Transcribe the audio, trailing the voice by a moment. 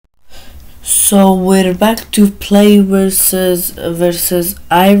So we're back to play versus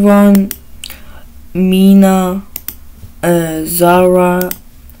Iron, Mina, Zara,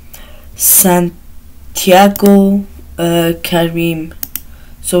 Santiago, Karim.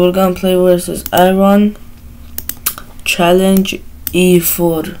 So we're gonna play versus Iron. Challenge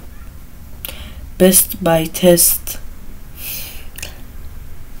E4. Best by test.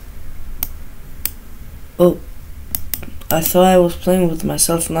 Oh, I thought I was playing with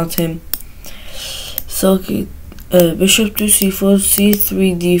myself, not him. So okay, bishop to c4,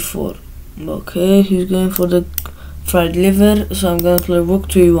 c3, d4. Okay, he's going for the fried liver, so I'm gonna play rook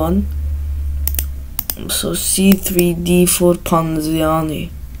to e1. So c3, d4, Panziani.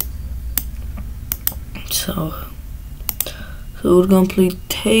 So we're gonna play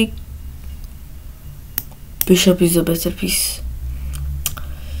take. Bishop is a better piece.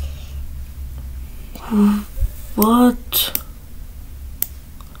 What?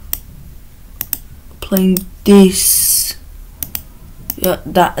 Playing this. Yeah,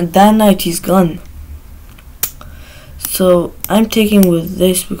 that knight is gone. So I'm taking with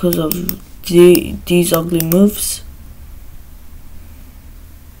this because of these ugly moves.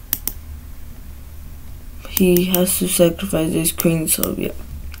 He has to sacrifice his queen, so yeah.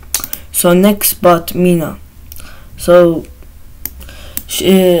 So next spot, Mina. So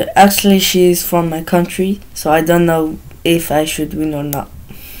actually she's from my country, so I don't know if I should win or not.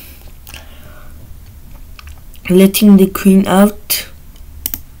 Letting the queen out.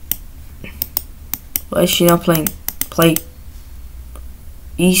 Why is she not playing? Play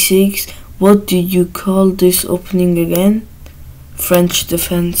e6. What do you call this opening again? French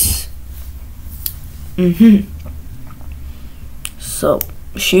defense. So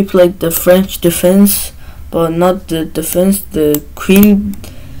she played the French defense, but not the defense. The queen.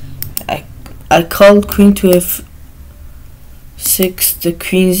 I called queen to f6 the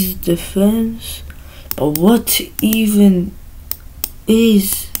queen's defense. But what even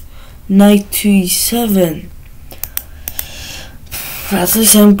is knight to e7? At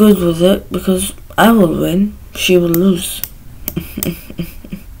least I'm good with it because I will win, she will lose.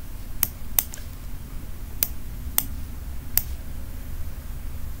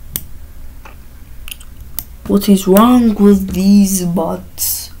 What is wrong with these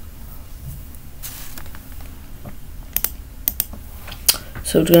bots?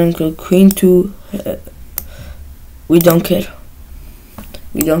 So we're gonna go queen to. We don't care.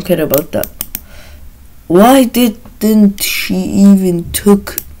 We don't care about that. Why didn't she even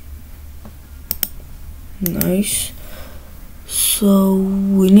took? Nice. So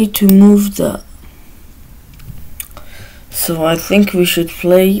we need to move that. So I think we should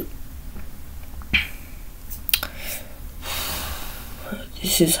play.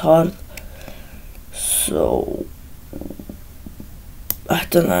 This is hard. So I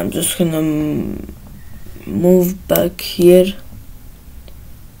don't know. I'm just gonna move back here.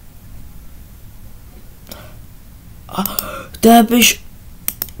 The bishop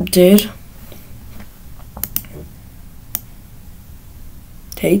there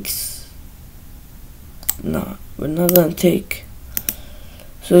takes. No, we're not gonna take.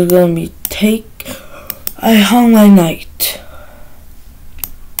 So it's gonna be take. I hung my knight.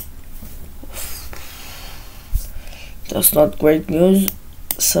 That's not great news.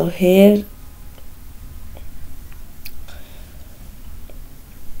 So here.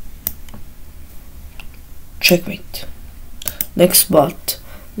 Checkmate. Next spot,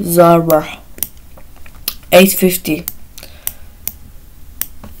 Zara. 850.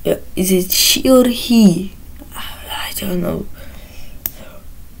 Yeah, is it she or he? I don't know.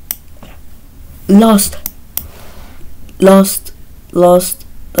 Lost.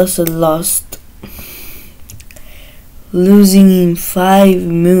 That's a lost. Losing in 5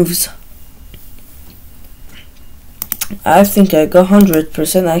 moves. I think I got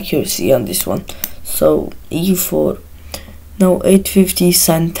 100% accuracy on this one. So e4. No, 850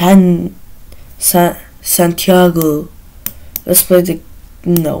 Santiago. Let's play the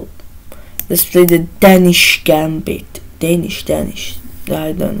Let's play the Danish gambit. Danish.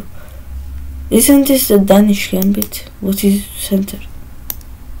 I don't know. Isn't this the Danish gambit? What is center?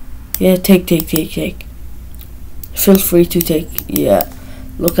 Yeah, take. Feel free to take. Yeah,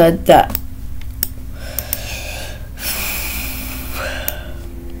 look at that.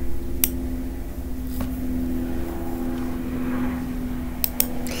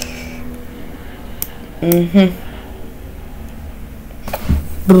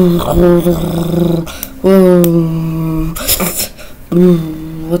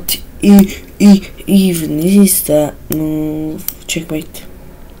 What even is that move? Checkmate.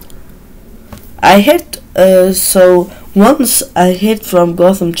 I heard so once I heard from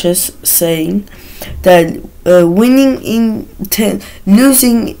Gotham Chess saying that losing in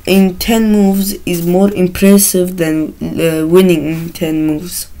 10 moves is more impressive than winning in 10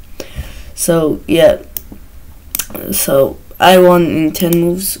 moves. So yeah, so I won in 10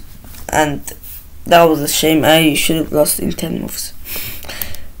 moves, and that was a shame. I should have lost in 10 moves.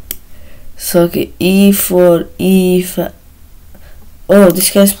 So okay, e4, e5. Oh,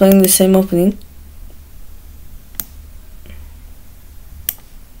 this guy's playing the same opening.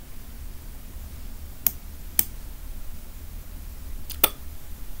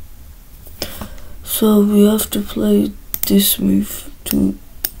 So we have to play this move to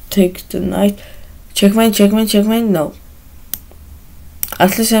take the knight. Checkmate, checkmate, checkmate. No.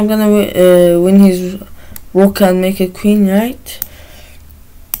 At least I'm gonna win his rook and make a queen, right?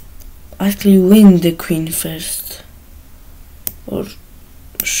 Actually, win the queen first. Or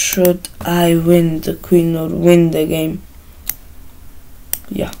should I win the queen or win the game?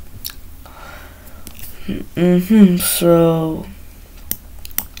 Yeah. So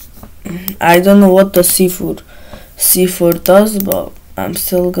I don't know what the c4 does, but I'm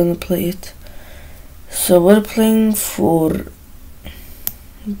still gonna play it. So we're playing for.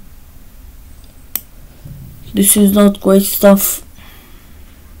 This is not great stuff,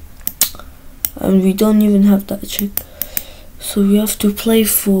 and we don't even have that check. So we have to play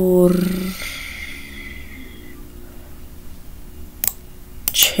for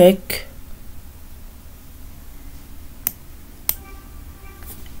check.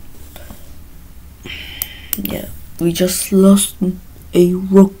 Yeah, we just lost a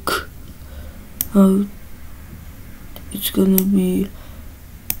rook. It's gonna be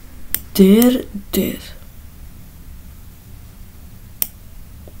there.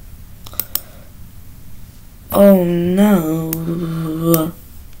 Oh no. So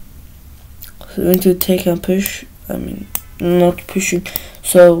we're going to take and push. I mean, not pushing.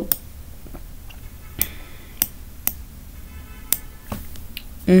 So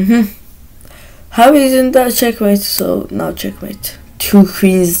how isn't that checkmate? So now checkmate. Two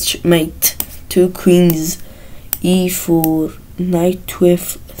queens mate. Two queens. e4, knight to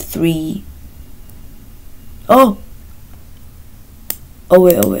f3. Oh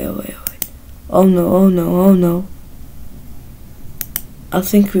wait. Oh no. I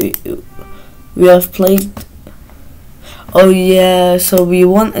think we have played. Oh yeah, so we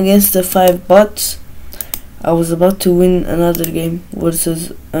won against the 5 bots. I was about to win another game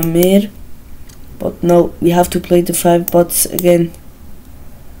versus Amir, but no, we have to play the 5 bots again.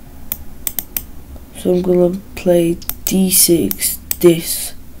 So I'm gonna play d6,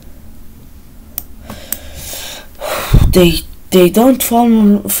 this. They don't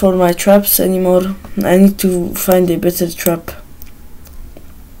fall for my traps anymore. I need to find a better trap.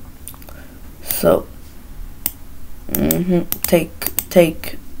 So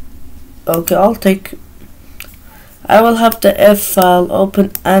take. Okay, I'll take. I will have the F file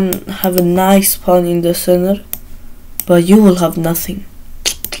open and have a nice pawn in the center, but you will have nothing.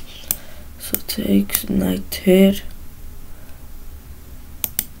 So take knight here.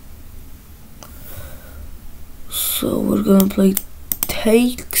 So we're gonna play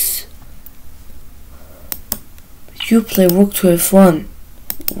takes. You play rook to f1.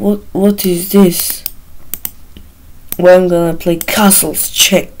 What is this? Well, I'm gonna play castles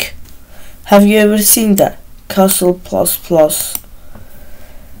check. Have you ever seen that? Castle plus.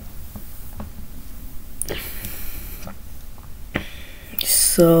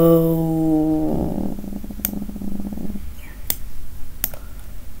 So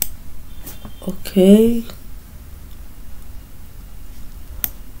okay.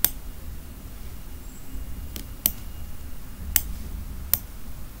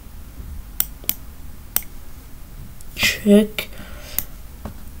 Check.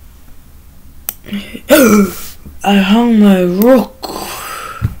 I hung my rook.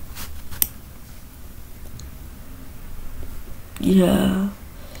 Yeah.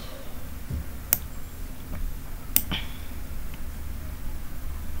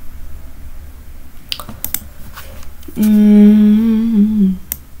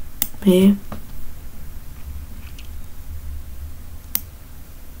 Yeah.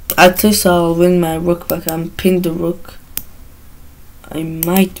 At least I'll win my rook back and pin the rook. I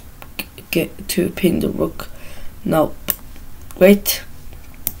might get to pin the rook. No. Wait.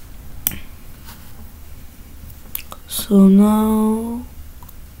 So now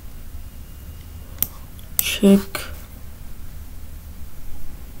check.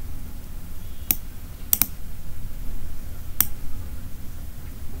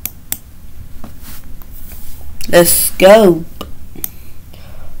 Let's go.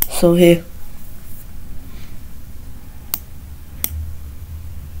 So here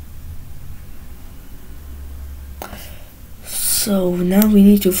So now we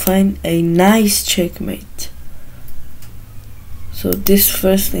need to find a nice checkmate. So this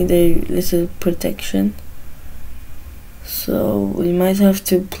first need a little protection. So we might have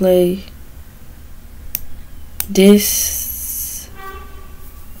to play this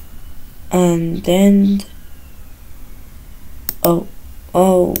and then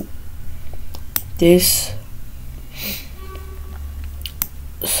this.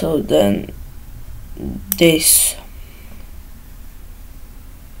 So then this.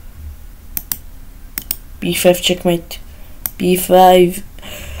 b5 checkmate. b5.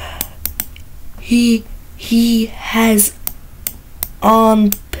 He has en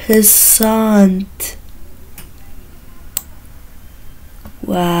passant.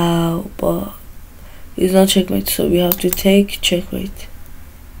 Wow, but it's not checkmate, so we have to take checkmate.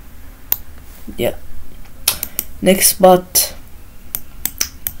 Yeah. Next spot,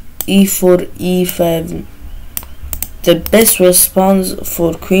 e4, e5. The best response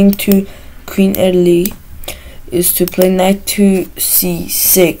for queen to queen early is to play knight to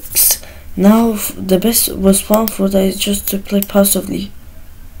c6. Now the best response for that is just to play passively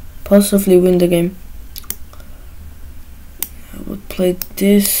win the game. I would play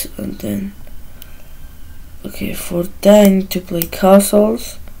this and then okay, for that I need to play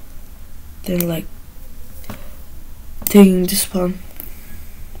castles, then like taking this pawn.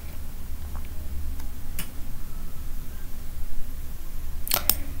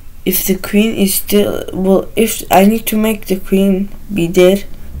 If the queen is still, well, if I need to make the queen be there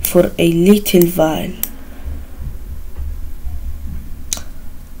for a little while.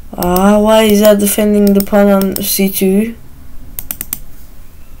 Why is that defending the pawn on c2?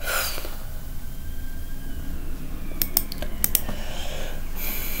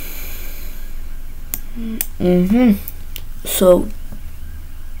 So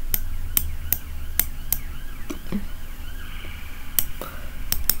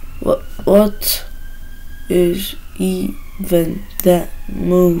what is even that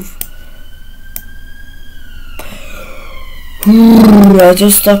move? I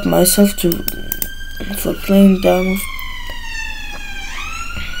just stopped myself for playing that move.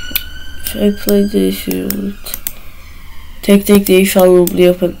 If I play this, take the e file will be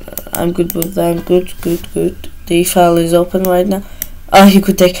open. I'm good with that. I'm good. The e file is open right now. He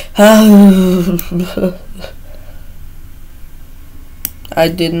could take. I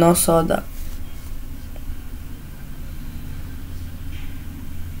did not saw that.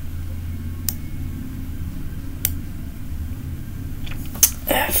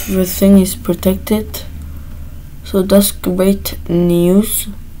 Everything is protected, so that's great news.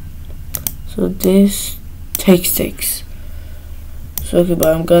 So this takes. So okay, but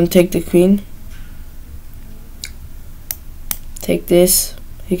I'm gonna take the queen. Take this.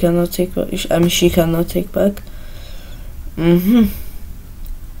 He cannot take back. I mean, she cannot take back.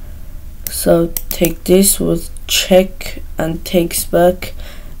 So take this with check and takes back,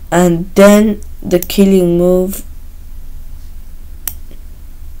 and then the killing move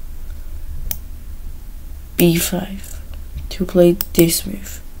b5 to play this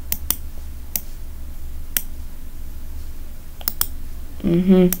move.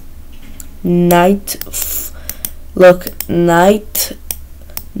 Knight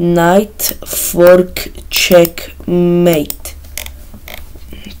fork checkmate.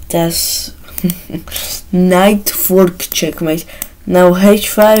 That's knight fork checkmate. Now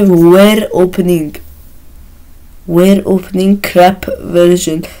h5, we're opening crap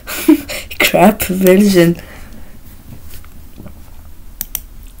version.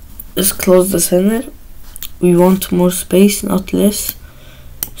 Let's close the center. We want more space, not less.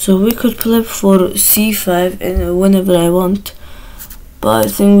 So we could play for c5 and whenever I want, but I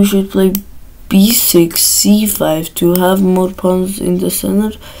think we should play b6, c5 to have more pawns in the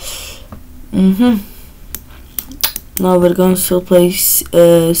center. Now we're gonna still play c.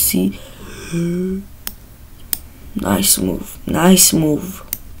 Nice move.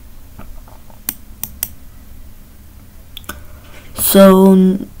 So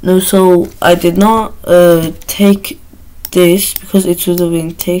I did not take this because it would have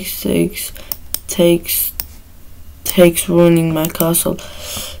been takes ruining my castle.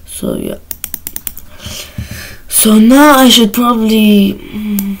 So yeah. So now I should probably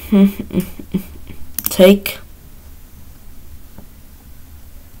take.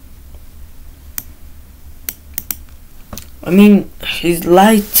 I mean, he's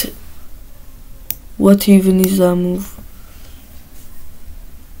light. What even is that move?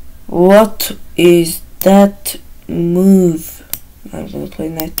 What is that move? I'm gonna play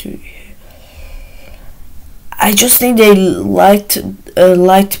knight 2 here. I just need a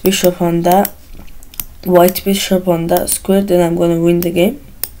light bishop on that. white bishop on that square, then I'm gonna win the game.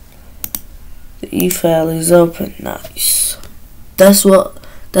 The e file is open. Nice. That's what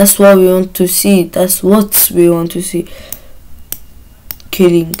we want to see. That's what we want to see.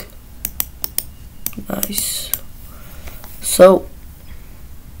 Killing. Nice. So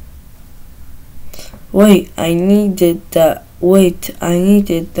wait, I needed that.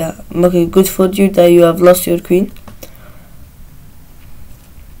 Okay, good for you that you have lost your queen.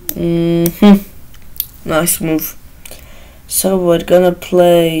 Nice move. So we're gonna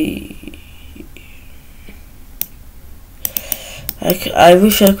play. I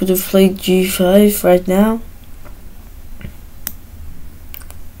wish I could have played g5 right now,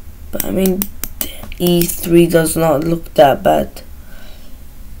 but I mean e3 does not look that bad.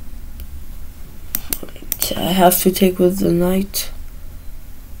 I have to take with the knight.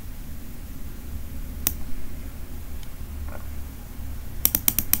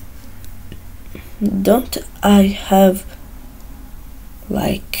 Don't I have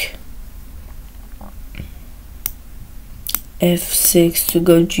like f6 to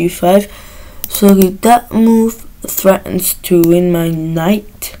go g5? So that move threatens to win my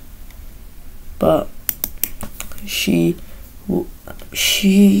knight, but she would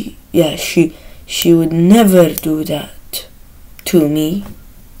never do that to me.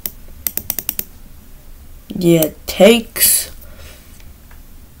 Yeah, takes.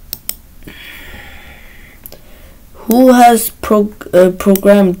 Who has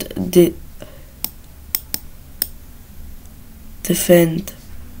programmed the defend?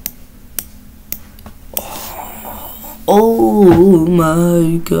 Oh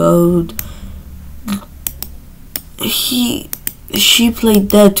my god. She played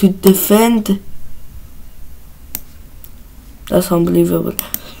that to defend. That's unbelievable.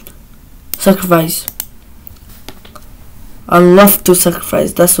 Sacrifice. I love to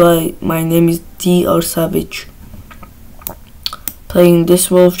sacrifice. That's why my name is DR Savage. Playing this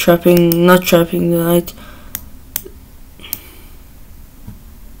move, not trapping the knight.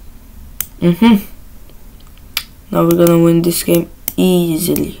 Now we're gonna win this game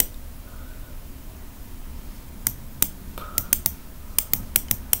easily.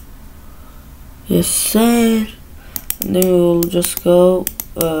 Yes, sir. And then we'll just go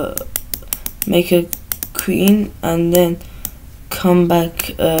make a queen and then come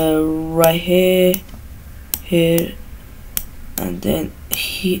back right here, and then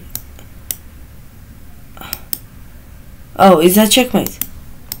he. Oh, is that checkmate?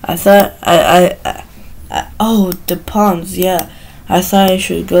 I thought oh, the pawns. Yeah, I thought I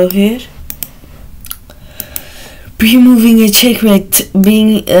should go here. Removing a checkmate,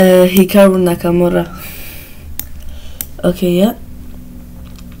 being Hikaru Nakamura. Okay, yeah.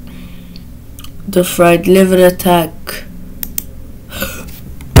 The fried liver attack.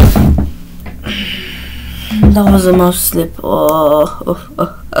 That was a mouse slip.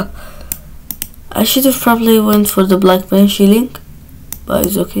 I should have probably went for the black banshee link, but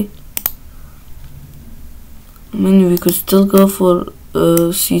it's okay. I mean, we could still go for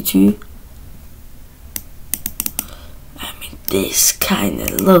c2. I mean, this kind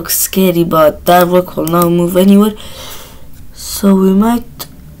of looks scary, but that rook will not move anywhere, so we might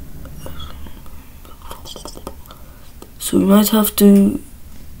have to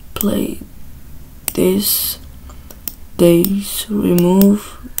play this. Days,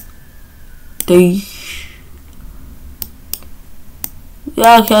 remove. Days.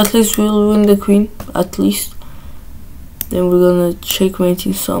 Yeah, okay, at least we'll win the queen, at least. Then we're gonna checkmate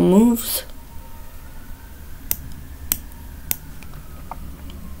in some moves.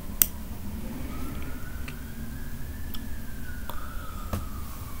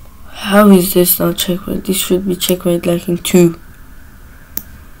 How is this not checkmate? This should be checkmate like in 2.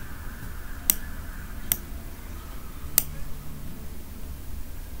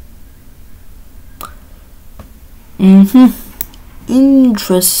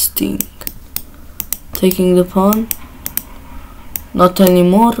 Interesting. Taking the pawn. Not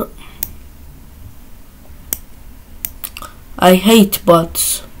anymore. I hate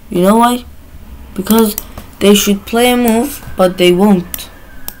bots. You know why? Because they should play a move, but they won't.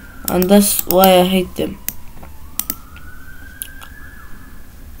 And that's why I hate them.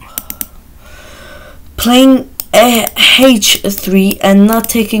 Playing a h3 and not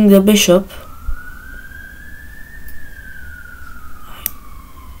taking the bishop.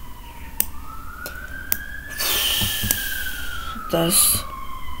 That's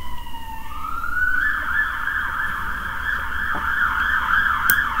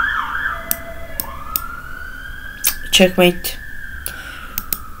checkmate.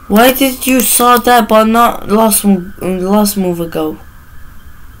 Why did you saw that but not last move ago?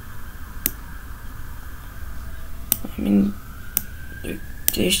 I mean,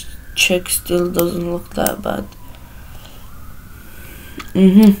 this check still doesn't look that bad.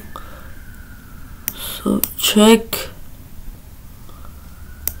 So check.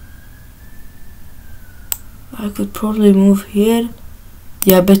 I could probably move here.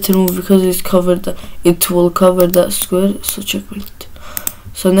 Yeah, better move because it's covered. It will cover that square. So checkmate.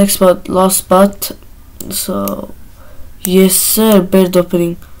 So next spot, last spot. So yes sir, bird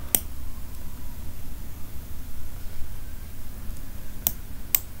opening.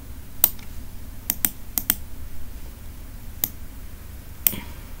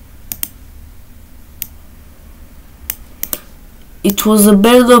 It was a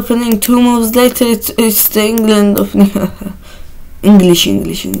bird opening. 2 moves later, it's the England opening. English.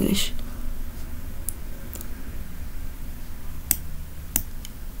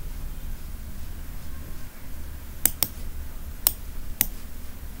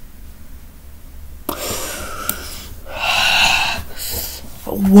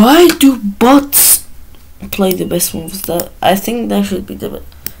 Why do bots play the best moves? That I think that should be the best.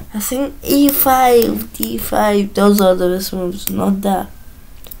 I think E5, D5, those are the best moves, not that.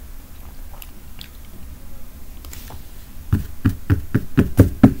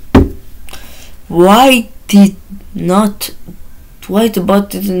 Why the bot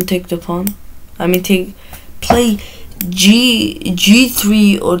didn't take the pawn? I mean, play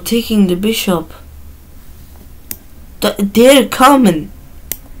G3 or taking the bishop. They're common,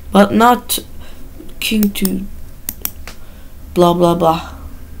 but not king to blah blah blah.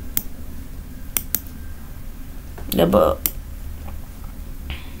 Yeah, but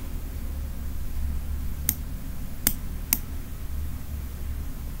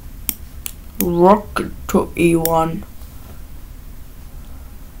rook to E1.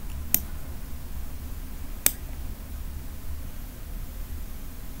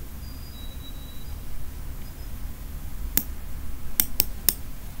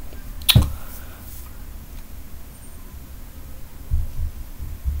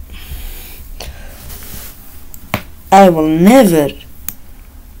 I will never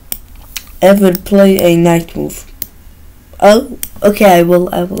ever play a knight move. Oh, okay, I will.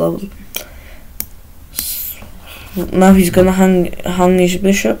 Now he's gonna hang his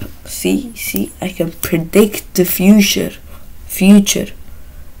bishop. See, I can predict the future.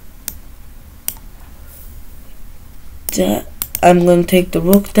 That I'm gonna take the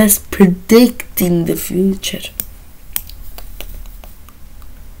rook. That's predicting the future.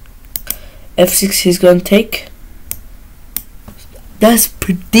 F6 he's gonna take. That's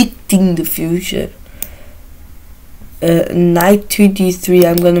predicting the future. Knight to D3.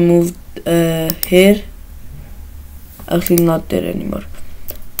 I'm gonna move here. Actually, not there anymore.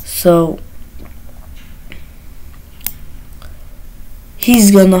 So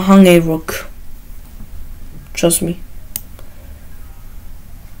he's gonna hang a rook. Trust me.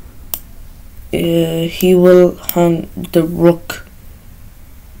 He will hang the rook.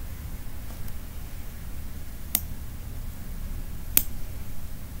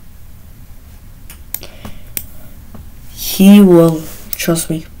 He will, trust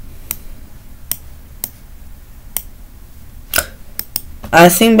me. I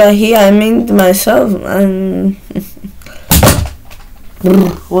think by he I mean myself.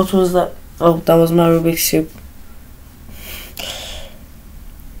 What was that? Oh, that was my Rubik's Cube.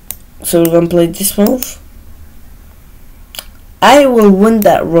 So we're gonna play this move. I will win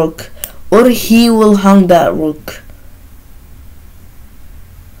that rook, or he will hang that rook.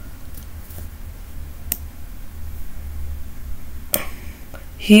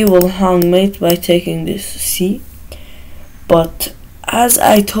 He will hang mate by taking this, see? But as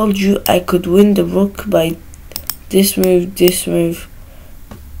I told you, I could win the rook by this move,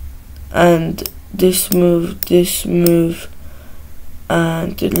 and this move,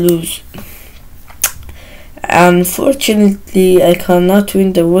 and lose. Unfortunately, I cannot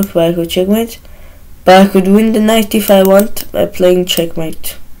win the rook by checkmate, but I could win the knight if I want by playing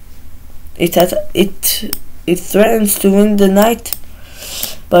checkmate. It threatens to win the knight,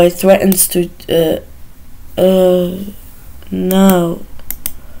 but it threatens to no.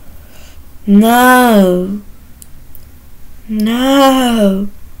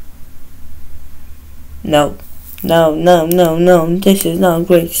 This is not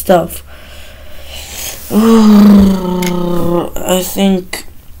great stuff. I think,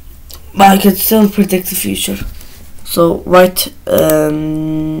 but I can still predict the future. So right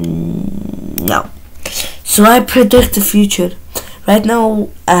now, so I predict the future. Right now,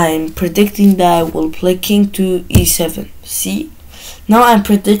 I'm predicting that I will play king to e7. See? Now I'm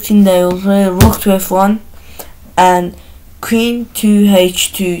predicting that I will play rook to f1 and queen to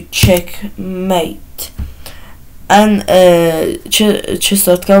h2 checkmate. and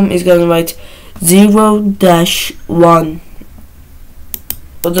chess.com is gonna write 0-1.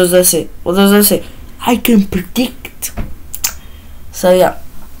 What does that say? What does that say? I can predict. So yeah,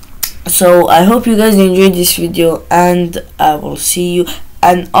 so I hope you guys enjoyed this video, and I will see you.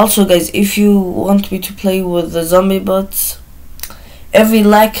 And also guys, if you want me to play with the zombie bots, every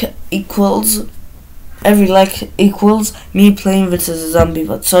like equals me playing versus a zombie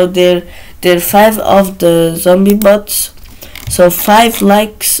bot. So there are 5 of the zombie bots, so 5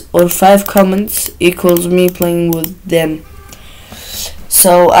 likes or 5 comments equals me playing with them.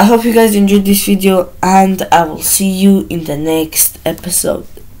 So I hope you guys enjoyed this video, and I will see you in the next episode.